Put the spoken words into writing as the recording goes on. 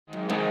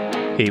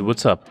Hey,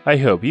 what's up? I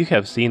hope you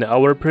have seen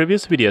our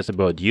previous videos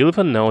about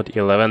Ulefone Note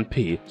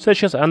 11P,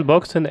 such as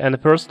unboxing and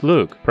first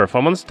look,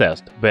 performance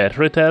test,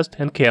 battery test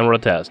and camera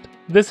test.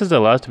 This is the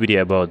last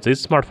video about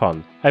this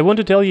smartphone. I want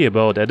to tell you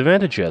about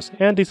advantages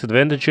and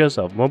disadvantages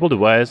of mobile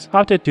device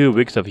after 2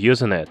 weeks of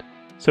using it.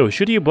 So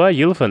should you buy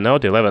Ulefone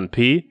Note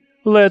 11P?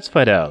 Let's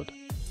find out.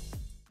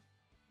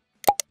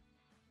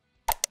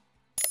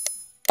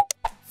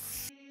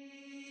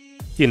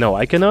 You know,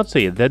 I cannot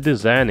say that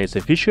design is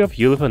a feature of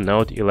Ulefone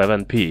Note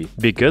 11P,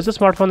 because the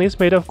smartphone is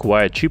made of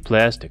quite cheap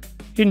plastic.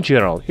 In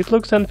general, it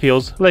looks and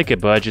feels like a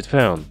budget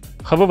phone.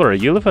 However,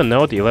 Ulefone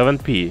Note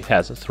 11P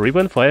has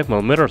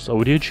 3.5mm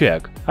audio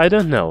jack. I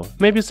don't know,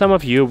 maybe some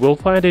of you will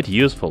find it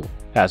useful.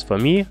 As for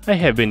me, I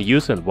have been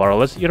using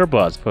wireless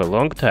earbuds for a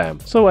long time,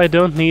 so I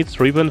don't need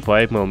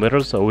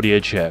 3.5mm audio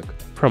jack.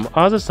 From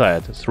other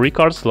side,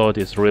 3-card slot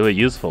is really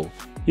useful.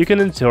 You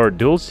can insert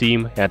dual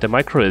SIM and a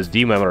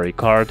microSD memory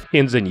card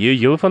in the new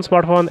Ulefone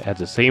smartphone at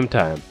the same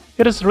time.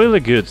 It is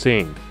really good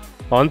thing.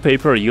 On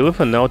paper,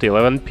 Ulefone Note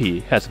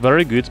 11P has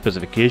very good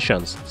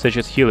specifications, such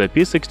as Helio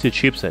P60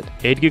 chipset,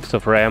 8GB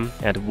of RAM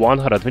and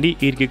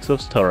 128GB of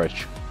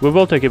storage. We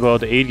will talk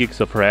about 8GB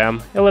of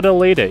RAM a little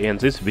later in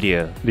this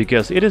video,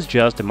 because it is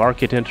just a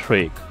marketing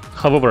trick.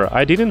 However,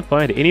 I didn't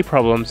find any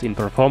problems in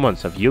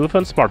performance of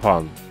Ulefone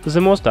smartphone. The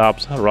most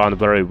apps run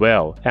very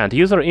well, and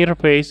user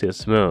interface is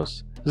smooth.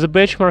 The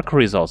benchmark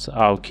results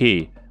are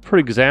okay, for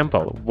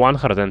example,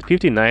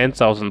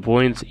 159,000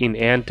 points in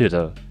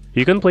Antutu.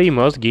 You can play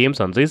most games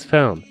on this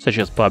phone, such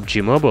as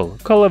PUBG Mobile,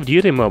 Call of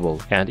Duty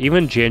Mobile, and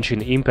even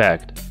Genshin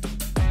Impact.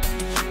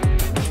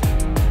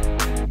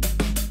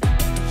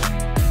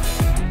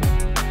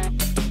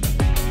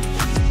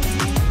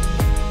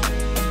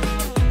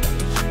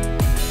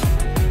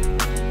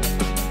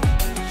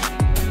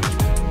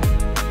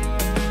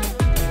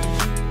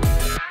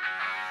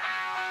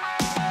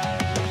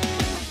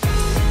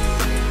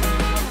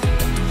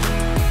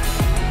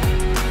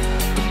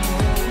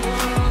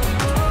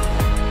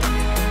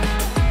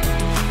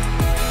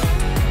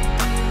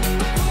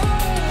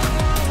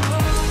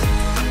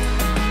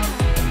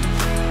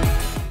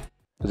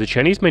 The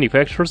Chinese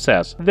manufacturer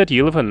says that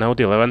Ulefone Note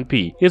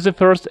 11P is the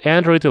first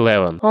Android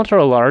 11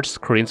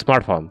 ultra-large-screen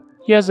smartphone.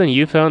 Yes, the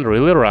new phone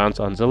really runs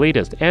on the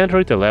latest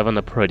Android 11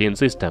 operating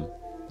system.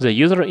 The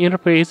user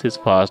interface is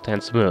fast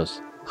and smooth.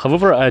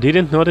 However, I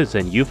didn't notice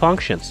the new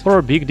functions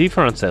or big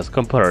differences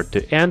compared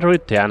to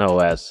Android 10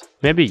 OS.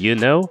 Maybe you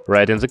know?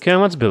 Write in the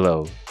comments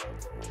below.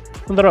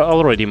 There are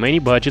already many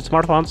budget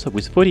smartphones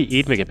with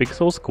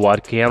 48MP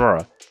quad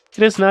camera.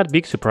 It is not a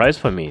big surprise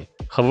for me.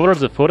 However,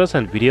 the photos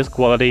and videos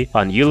quality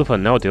on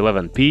Ulefone Note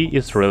 11P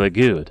is really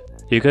good.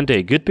 You can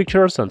take good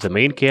pictures on the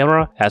main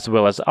camera as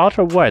well as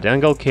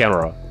ultra-wide-angle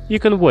camera. You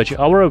can watch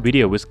our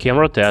video with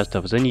camera test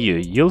of the new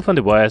Ulefone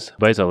device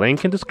by the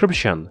link in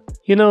description.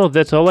 You know,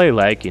 that's all I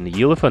like in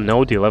Ulefone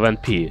Note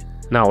 11P.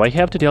 Now I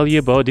have to tell you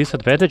about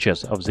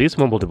disadvantages of this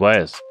mobile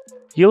device.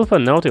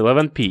 Ulefone Note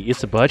 11P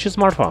is a budget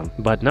smartphone,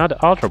 but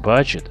not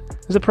ultra-budget.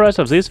 The price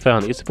of this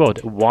phone is about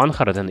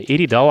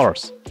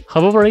 $180.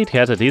 However, it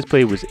has a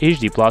display with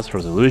HD Plus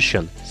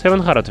resolution,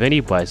 720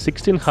 by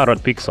 1600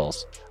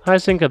 pixels. I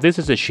think this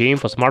is a shame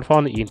for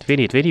smartphone in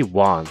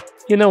 2021.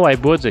 You know, I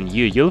bought the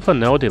new Ulefone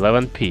Note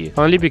 11P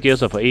only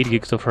because of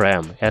 8GB of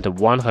RAM and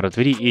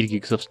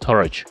 128GB of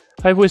storage.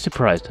 I was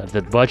surprised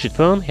that budget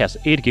phone has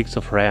 8GB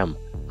of RAM.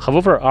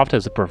 However, after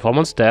the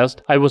performance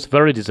test, I was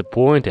very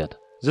disappointed.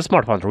 The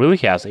smartphone really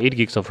has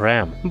 8GB of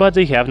RAM, but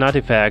they have not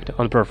effect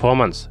on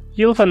performance.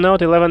 Ulefone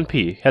Note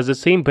 11P has the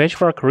same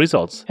benchmark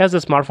results as the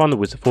smartphone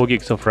with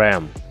 4GB of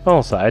RAM.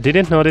 Also, I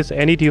didn't notice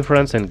any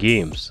difference in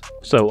games.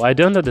 So I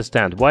don't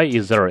understand why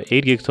is there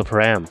 8GB of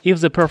RAM if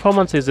the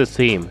performance is the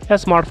same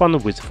as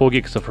smartphone with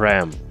 4GB of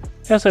RAM.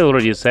 As I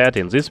already said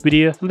in this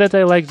video that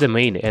I like the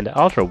main and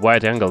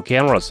ultra-wide-angle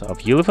cameras of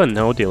Ulefone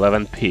Note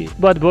 11P,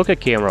 but bokeh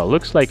camera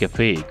looks like a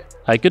fake.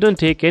 I couldn't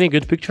take any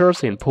good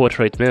pictures in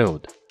portrait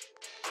mode.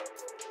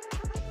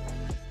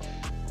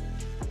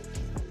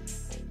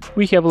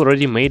 We have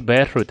already made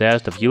battery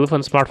test of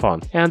Ulefone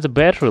smartphone, and the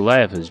battery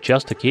life is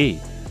just okay.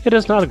 It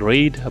is not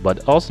great,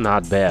 but also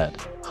not bad.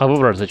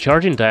 However, the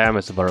charging time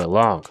is very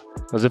long.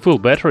 The full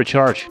battery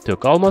charge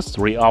took almost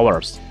 3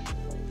 hours.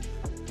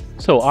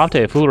 So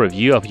after a full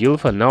review of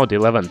Ulefone Note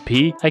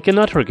 11P, I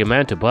cannot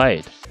recommend to buy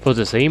it. For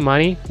the same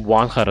money,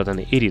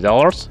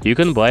 $180, you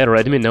can buy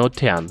Redmi Note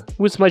 10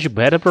 with much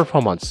better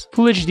performance,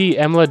 Full HD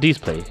AMOLED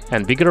display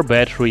and bigger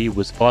battery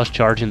with fast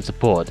charging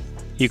support.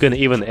 You can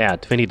even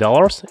add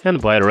 $20 and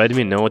buy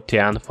Redmi Note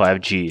 10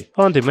 5G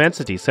on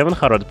Dimensity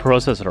 700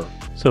 processor,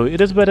 so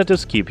it is better to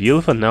skip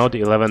Ulefone Note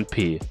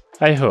 11P.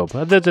 I hope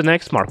that the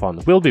next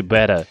smartphone will be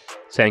better.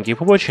 Thank you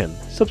for watching,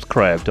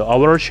 subscribe to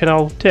our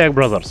channel Tech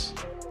Brothers.